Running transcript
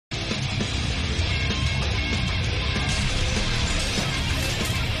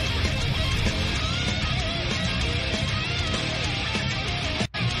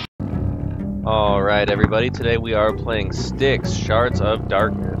Alright everybody, today we are playing Styx Shards of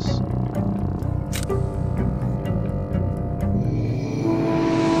Darkness.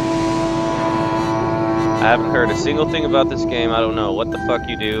 I haven't heard a single thing about this game. I don't know what the fuck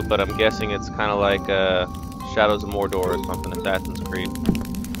you do, but I'm guessing it's kind of like Shadows of Mordor or something, Assassin's Creed.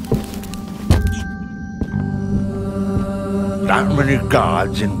 That many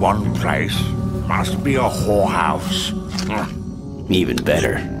guards in one place must be a whorehouse. Even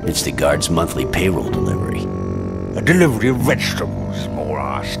better, it's the guard's monthly payroll delivery. A delivery of vegetables, more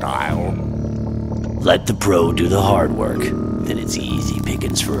our style. Let the pro do the hard work, then it's easy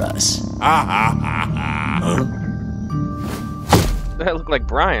pickings for us. Huh? That looked like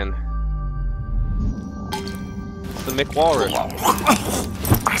Brian. It's the Mick Walrus.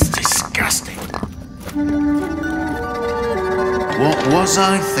 That's disgusting. What was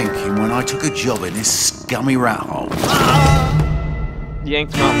I thinking when I took a job in this scummy rat hole?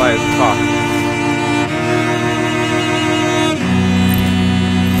 Yanked him out by his cock.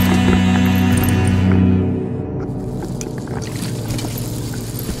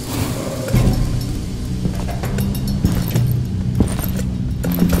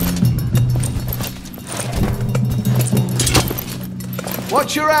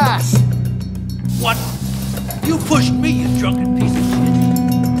 Watch your ass! What? You pushed me, you drunken piece of shit.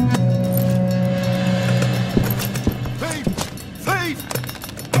 Thief! Thief!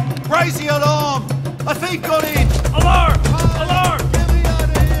 Raise the alarm! A thief got in! Alarm! Alarm! Get me out of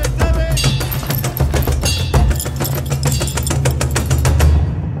here, damn it!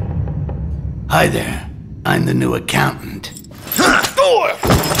 Hi there, I'm the new accountant.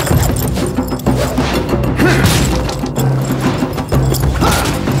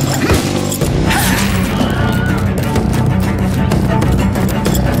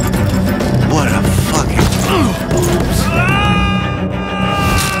 What a fucking...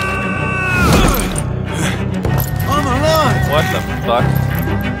 I'm alive! What the fuck?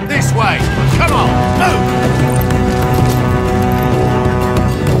 This way! Come on! Move!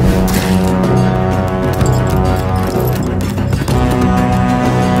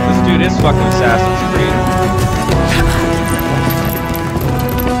 This dude is fucking Assassin's Creed.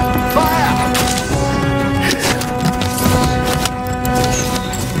 Fire!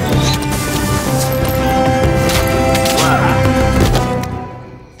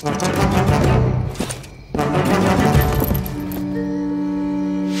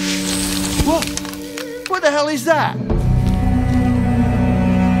 What the hell is that?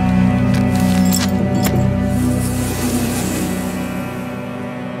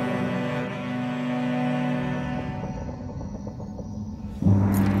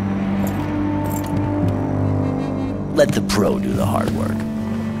 Let the pro do the hard work.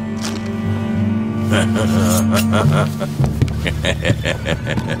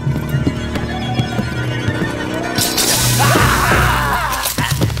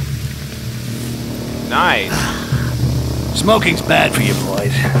 Nice. Smoking's bad for you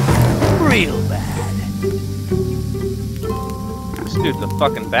boys. Real bad. This dude's a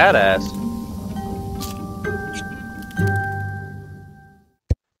fucking badass.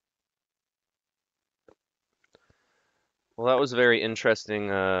 Well, that was a very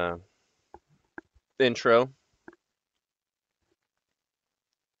interesting intro.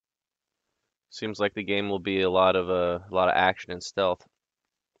 Seems like the game will be a lot of action and stealth.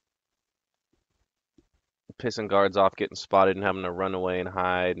 Pissing guards off, getting spotted, and having to run away and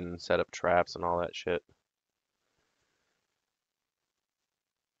hide and set up traps and all that shit.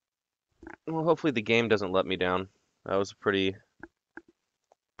 Well, hopefully the game doesn't let me down. That was a pretty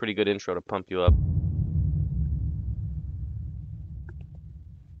good intro to pump you up.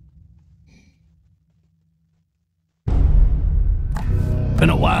 Been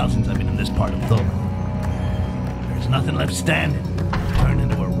a while since I've been in this part of Thor. There's nothing left standing. Turned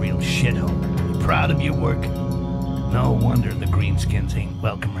into a real shithole. You proud of your work? No wonder the greenskins ain't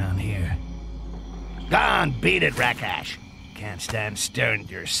welcome around here. Go on, beat it, Rakash. Can't stand staring at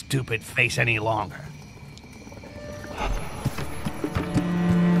your stupid face any longer.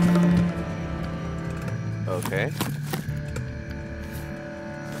 Okay.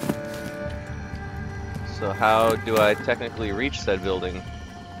 So how do I technically reach said building?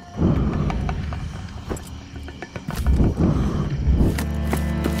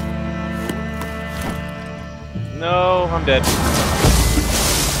 No, I'm dead.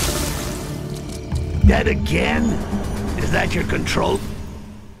 Dead again? Is that your control?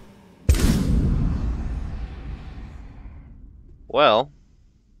 Well,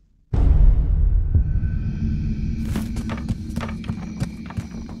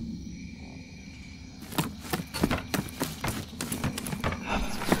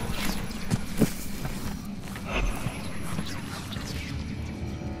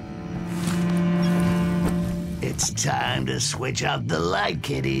 It's time to switch off the light,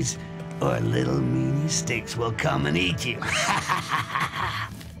 kiddies, or little meanie Styx will come and eat you. If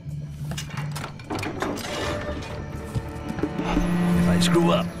I screw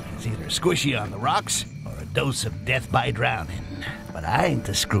up, it's either squishy on the rocks or a dose of death by drowning. But I ain't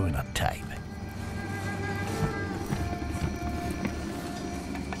the screwing up type.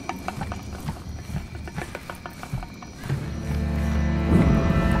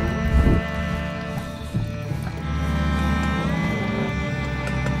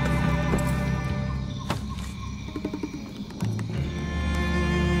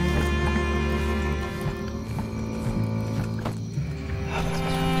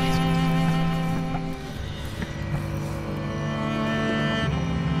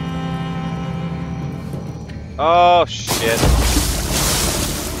 Oh shit.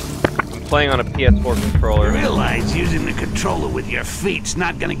 I'm playing on a PS4 controller. You realize using the controller with your feet's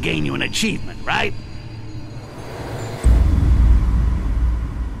not gonna gain you an achievement, right?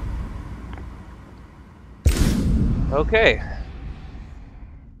 Okay.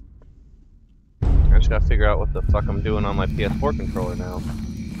 I just gotta figure out what the fuck I'm doing on my PS4 controller now.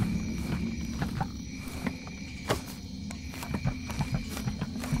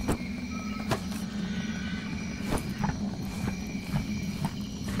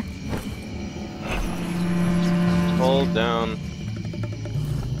 Hold down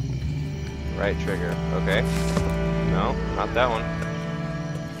right trigger. Okay. No, not that one.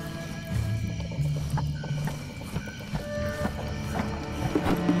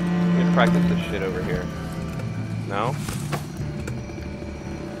 Let me practice this shit over here. No?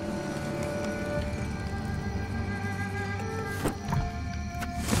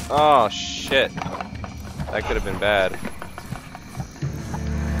 Oh shit. That could have been bad.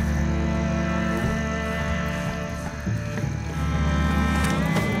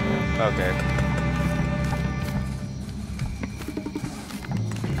 Okay.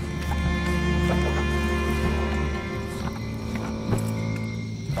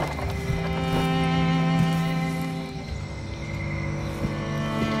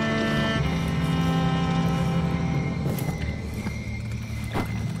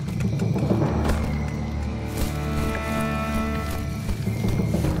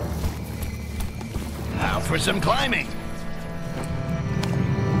 Now for some climbing.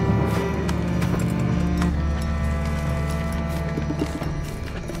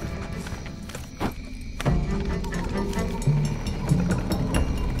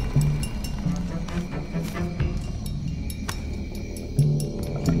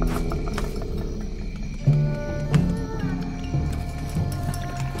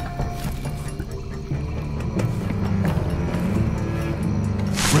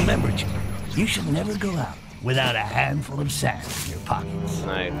 Remember, Jim, you should never go out without a handful of sand in your pockets.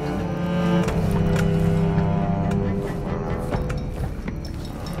 Nice.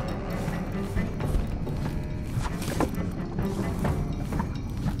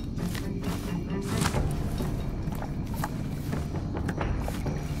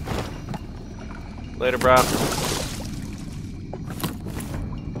 Later, bro.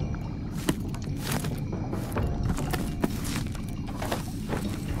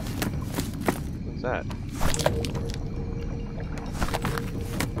 What's that?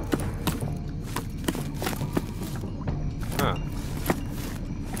 Huh.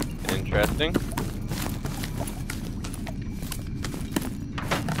 Interesting.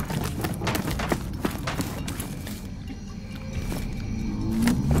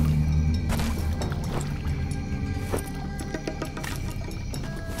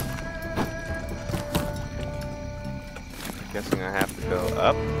 Guessing I have to go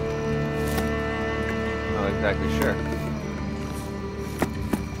up. Not exactly sure.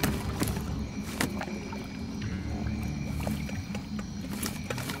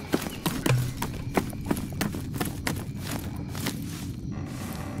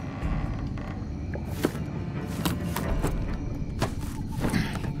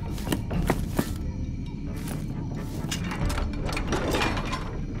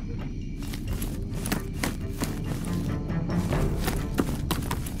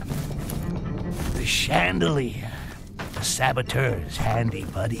 The chandelier. The saboteur's handy,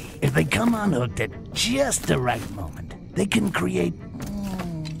 buddy. If they come unhooked at just the right moment, they can create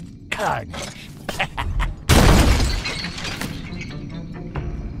carnage.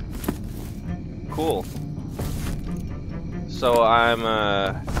 Cool. So I'm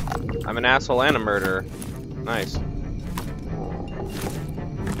an asshole and a murderer. Nice.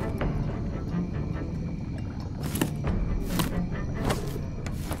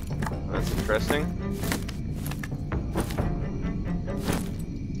 That's interesting.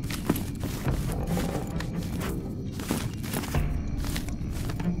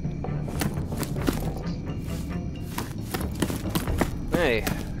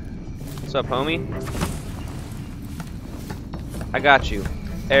 What's up, homie? I got you.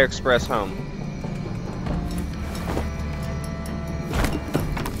 Air Express home.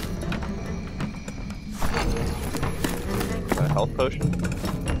 Got a health potion?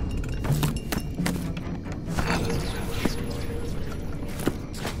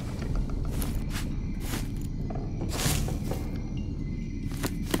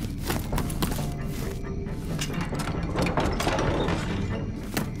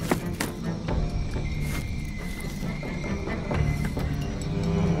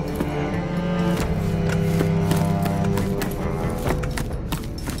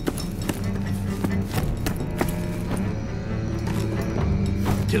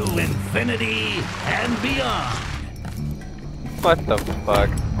 To infinity and beyond. What the fuck?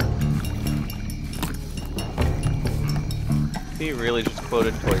 He really just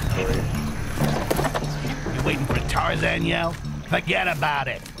quoted Toy Story. You waiting for Tarzan yell? Forget about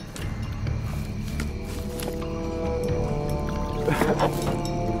it.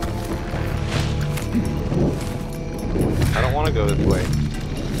 I don't want to go this way.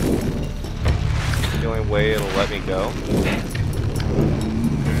 The only way it'll let me go.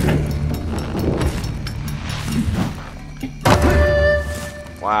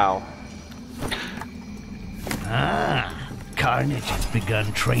 Wow. Ah, Carnage has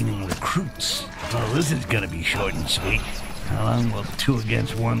begun training recruits. Well, this is gonna be short and sweet. How long will 2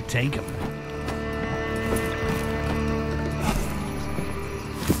 against 1 take them?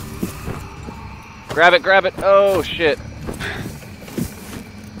 Grab it, grab it! Oh, shit.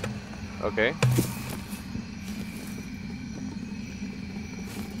 Okay.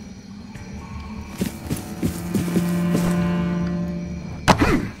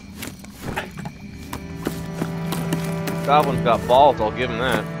 Goblin's got balls, I'll give him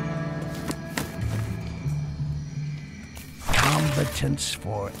that. Competence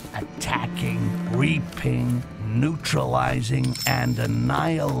for attacking, reaping, neutralizing, and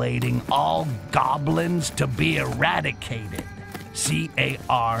annihilating all goblins to be eradicated. C-A-R-N-A-G-E.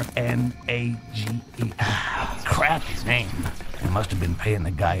 Crappy name. They must have been paying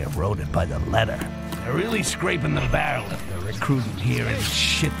the guy who wrote it by the letter. They're really scraping the barrel if they're recruiting here in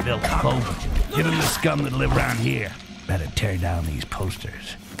shit-built Clover. Give them the scum that live around here. Better tear down these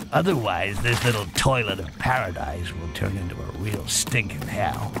posters. Otherwise, this little toilet of paradise will turn into a real stinking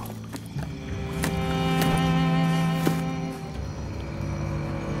hell.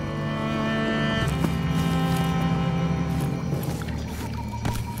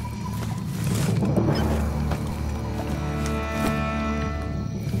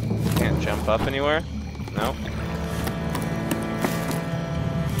 Can't jump up anywhere? No?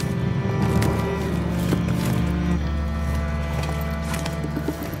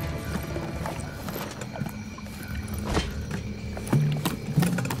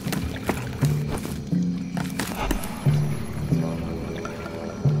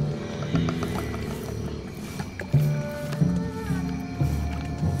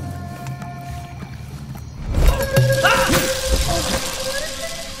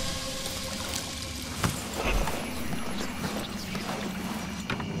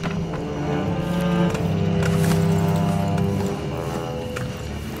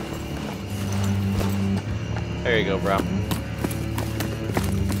 There you go, bro.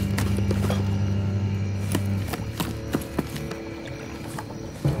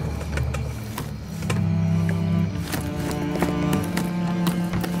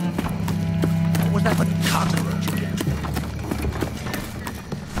 What was that for cockroach again?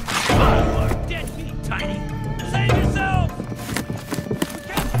 Oh, dead meat, Tiny! Save yourself!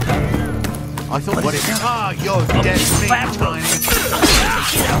 I thought what it is. Ah, you're dead meat, Tiny.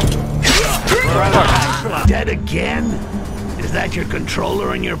 Dead again? Is that your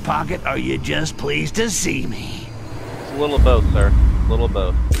controller in your pocket? Or are you just pleased to see me? It's a little of both, sir. A little of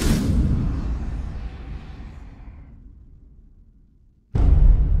both.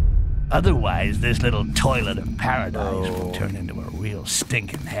 Otherwise, this little toilet of paradise will turn into a real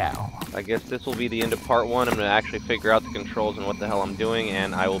stinking hell. I guess this will be the end of part 1. I'm going to actually figure out the controls and what the hell I'm doing,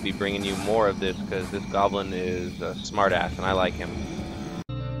 and I will be bringing you more of this because this goblin is a smartass and I like him.